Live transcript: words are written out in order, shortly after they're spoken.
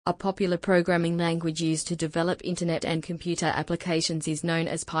A popular programming language used to develop internet and computer applications is known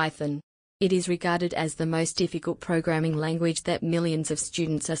as Python. It is regarded as the most difficult programming language that millions of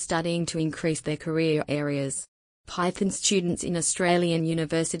students are studying to increase their career areas. Python students in Australian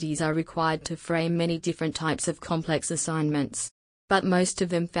universities are required to frame many different types of complex assignments. But most of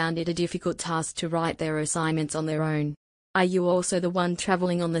them found it a difficult task to write their assignments on their own. Are you also the one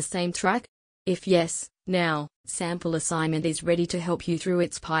traveling on the same track? If yes, now, Sample Assignment is ready to help you through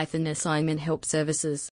its Python assignment help services.